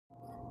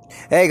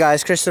Hey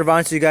guys, Chris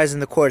Cervantes, you guys in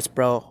the courts,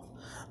 bro.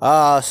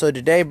 So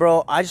today,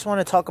 bro, I just want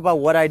to talk about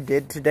what I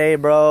did today,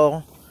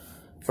 bro,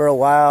 for a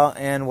while,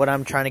 and what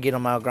I'm trying to get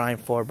on my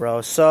grind for,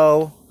 bro.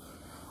 So,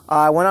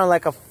 I went on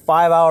like a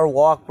 5-hour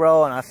walk,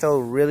 bro, and I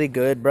feel really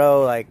good,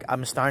 bro. Like,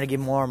 I'm starting to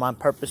get more on my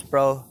purpose,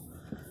 bro.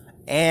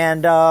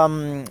 And,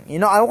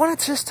 I want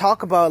to just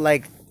talk about,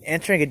 like,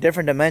 entering a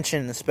different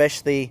dimension,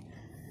 especially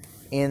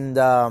in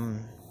my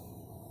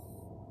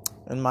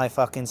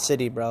fucking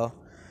city, bro.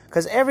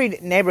 Because every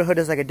neighborhood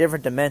is like a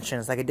different dimension.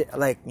 It's like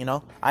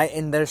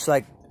there's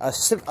like a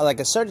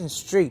certain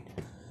street,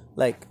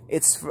 like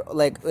it's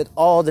like with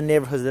all the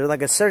neighborhoods. There's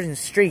like a certain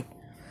street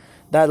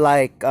that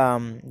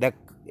that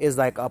is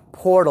like a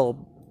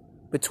portal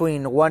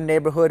between one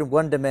neighborhood,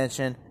 one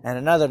dimension, and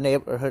another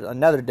neighborhood,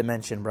 another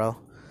dimension, bro.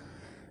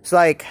 It's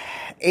like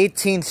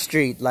 18th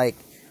Street, like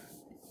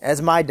as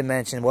my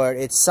dimension, where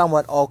it's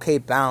somewhat okay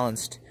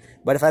balanced.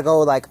 But if I go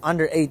like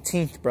under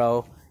 18th,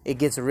 bro, it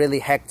gets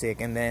really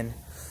hectic, and then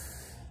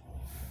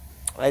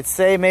I'd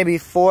say maybe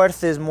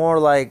 4th is more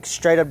like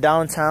straight up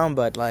downtown,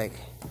 but like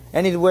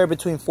anywhere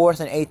between 4th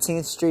and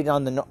 18th Street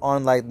on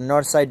like the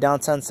north side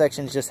downtown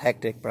section is just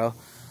hectic, bro.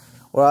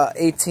 Well,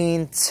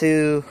 18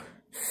 to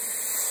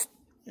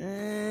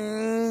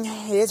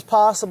it's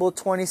possible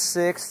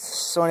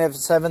 26th,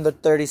 27th or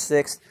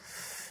 36th.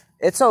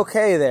 It's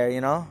okay there,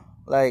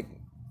 like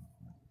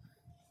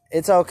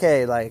it's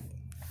okay, like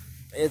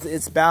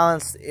it's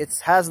balanced. It's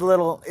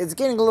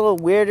getting a little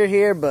weirder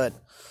here, but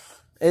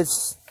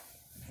it's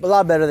a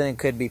lot better than it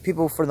could be.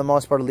 People, for the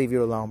most part, leave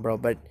you alone, bro.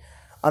 But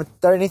on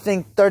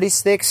anything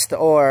 36th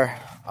or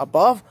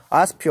above,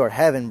 that's pure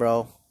heaven,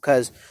 bro.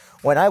 Because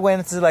when I went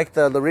into, like,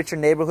 the richer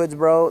neighborhoods,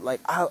 bro,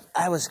 like,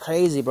 I was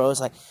crazy, bro.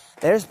 It's like,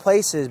 there's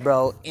places,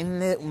 bro,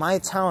 in my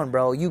town,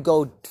 bro. You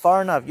go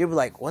far enough, you'll be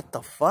like, what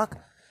the fuck?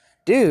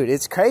 Dude,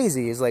 it's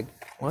crazy. It's like,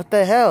 what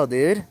the hell,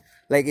 dude?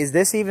 Like, is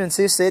this even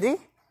Sioux City?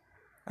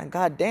 Like,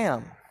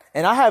 goddamn.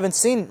 And I haven't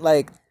seen,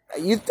 like,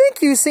 you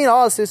think you've seen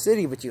all of Sioux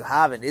City, but you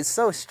haven't. It's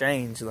so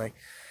strange. Like,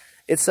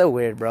 it's so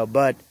weird, bro.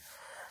 But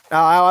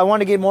I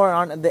want to get more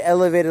on the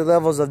elevated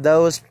levels of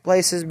those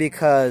places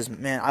because,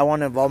 man, I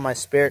want to involve my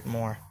spirit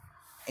more.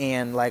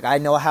 And, like, I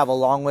know I have a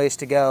long ways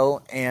to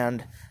go,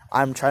 and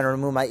I'm trying to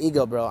remove my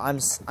ego, bro.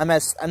 I'm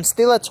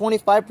still at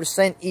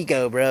 25%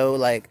 ego, bro.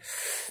 Like,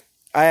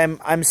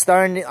 I'm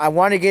starting. I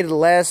want to get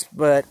less,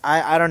 but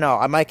I don't know.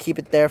 I might keep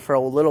it there for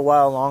a little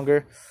while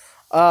longer.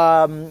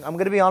 I'm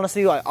gonna be honest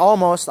with you, I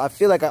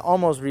feel like I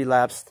almost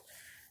relapsed,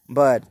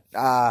 but,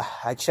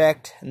 I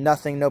checked,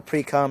 nothing, no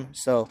pre-cum,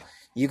 so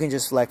you can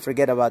just, like,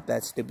 forget about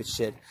that stupid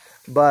shit.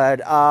 But,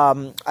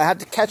 I have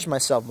to catch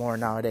myself more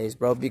nowadays,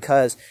 bro,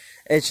 because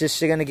it's just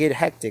gonna get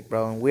hectic,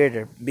 bro, and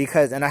weirder,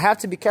 and I have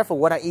to be careful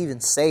what I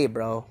even say,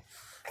 bro,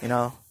 and,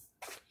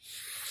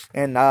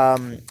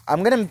 I'm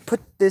gonna put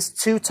these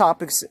two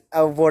topics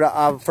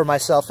for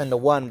myself into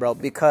one, bro,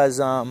 because,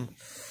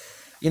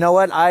 you know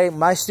what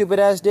my stupid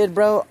ass did,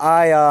 bro?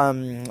 I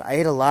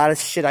ate a lot of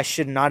shit I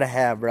should not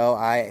have, bro.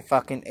 I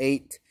fucking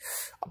ate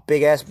a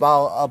big ass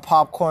bottle of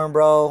popcorn,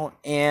 bro.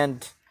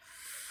 And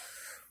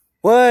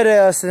what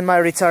else did my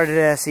retarded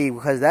ass eat?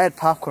 Because that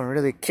popcorn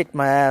really kicked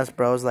my ass,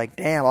 bro. It's like,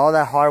 damn, all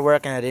that hard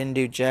work and I didn't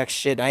do jack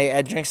shit.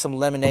 I drank some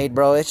lemonade,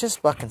 bro. It's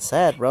just fucking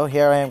sad, bro.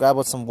 Here I am, got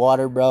with some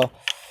water, bro.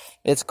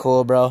 It's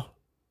cool, bro.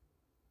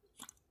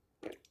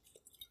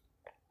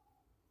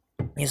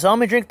 You saw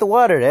me drink the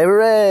water,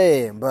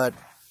 hooray! But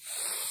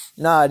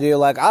nah, dude,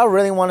 like, I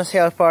really want to see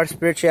how far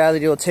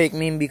spirituality will take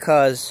me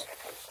because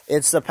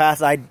it's the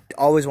path I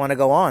always want to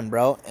go on,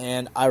 bro.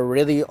 And I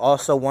really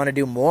also want to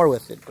do more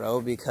with it,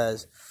 bro,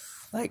 because,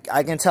 like,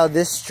 I can tell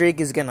this streak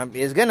is gonna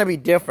be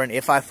different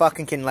if I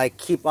fucking can, like,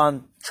 keep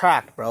on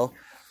track, bro.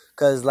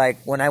 Because, like,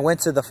 when I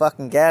went to the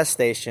fucking gas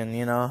station,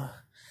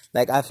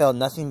 like, I felt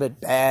nothing but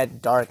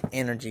bad, dark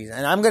energies.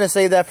 And I'm gonna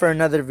save that for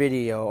another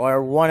video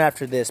or one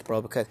after this,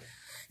 bro, because,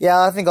 yeah,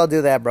 I think I'll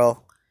do that,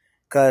 bro.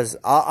 Because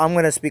I'm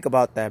going to speak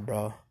about that,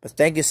 bro. But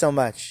thank you so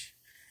much.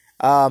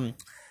 But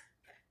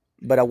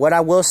what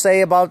I will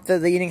say about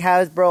the eating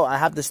habits, bro, I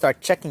have to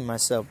start checking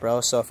myself,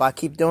 bro. So if I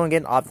keep doing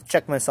it, I'll have to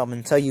check myself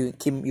and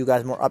keep you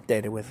guys more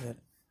updated with it.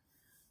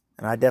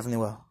 And I definitely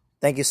will.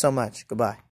 Thank you so much. Goodbye.